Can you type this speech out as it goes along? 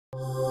Hey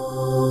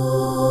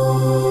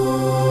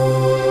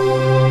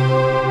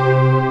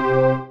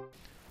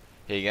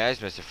guys,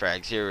 Mr.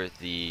 Frags here with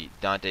the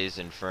Dante's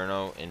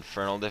Inferno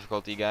Infernal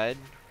difficulty guide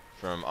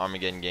from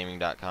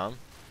ArmageddonGaming.com.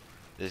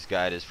 This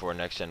guide is for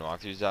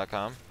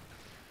NextGenWalkthroughs.com.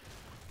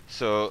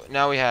 So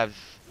now we have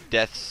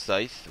Death's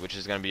Scythe, which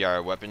is going to be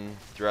our weapon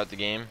throughout the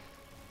game.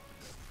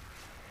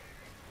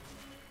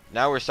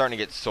 Now we're starting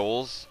to get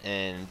souls,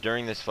 and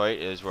during this fight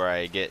is where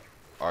I get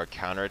our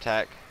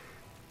counterattack.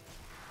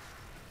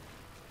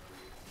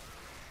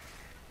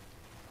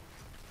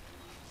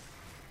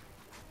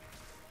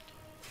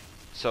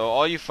 So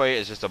all you fight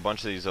is just a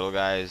bunch of these little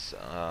guys.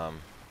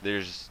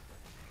 There's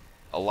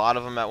a lot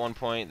of them at one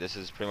point. This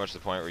is pretty much the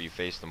point where you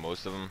face the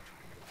most of them.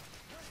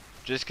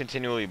 Just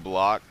continually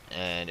block,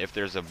 and if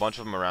there's a bunch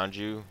of them around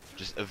you,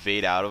 just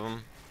evade out of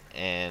them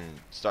and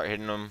start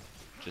hitting them.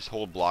 Just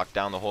hold block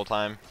down the whole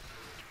time.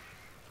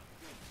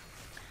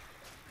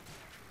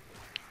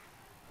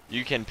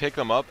 You can pick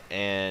them up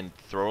and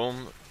throw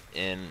them.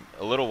 In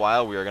a little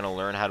while we are going to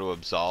learn how to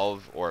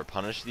absolve or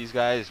punish these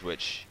guys,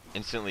 which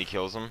instantly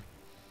kills them.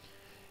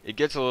 It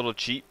gets a little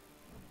cheap,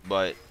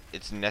 but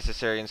it's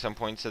necessary in some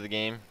points of the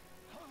game.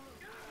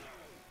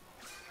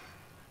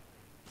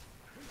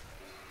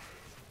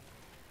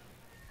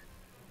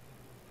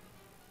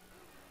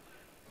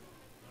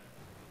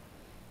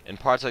 In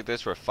parts like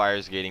this where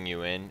fire's gating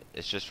you in,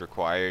 it's just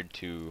required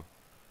to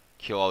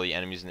kill all the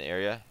enemies in the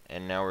area.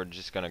 And now we're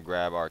just going to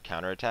grab our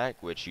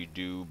counterattack, which you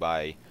do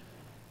by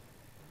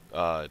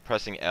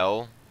pressing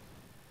L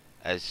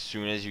as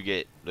soon as you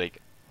get,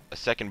 like, a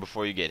second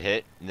before you get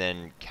hit, and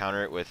then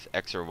counter it with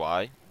X or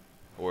Y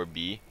or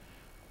B.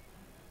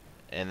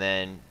 And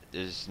then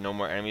there's no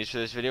more enemies for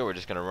this video. We're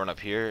just going to run up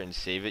here and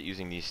save it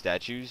using these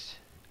statues.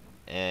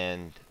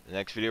 And the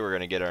next video we're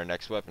going to get our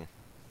next weapon.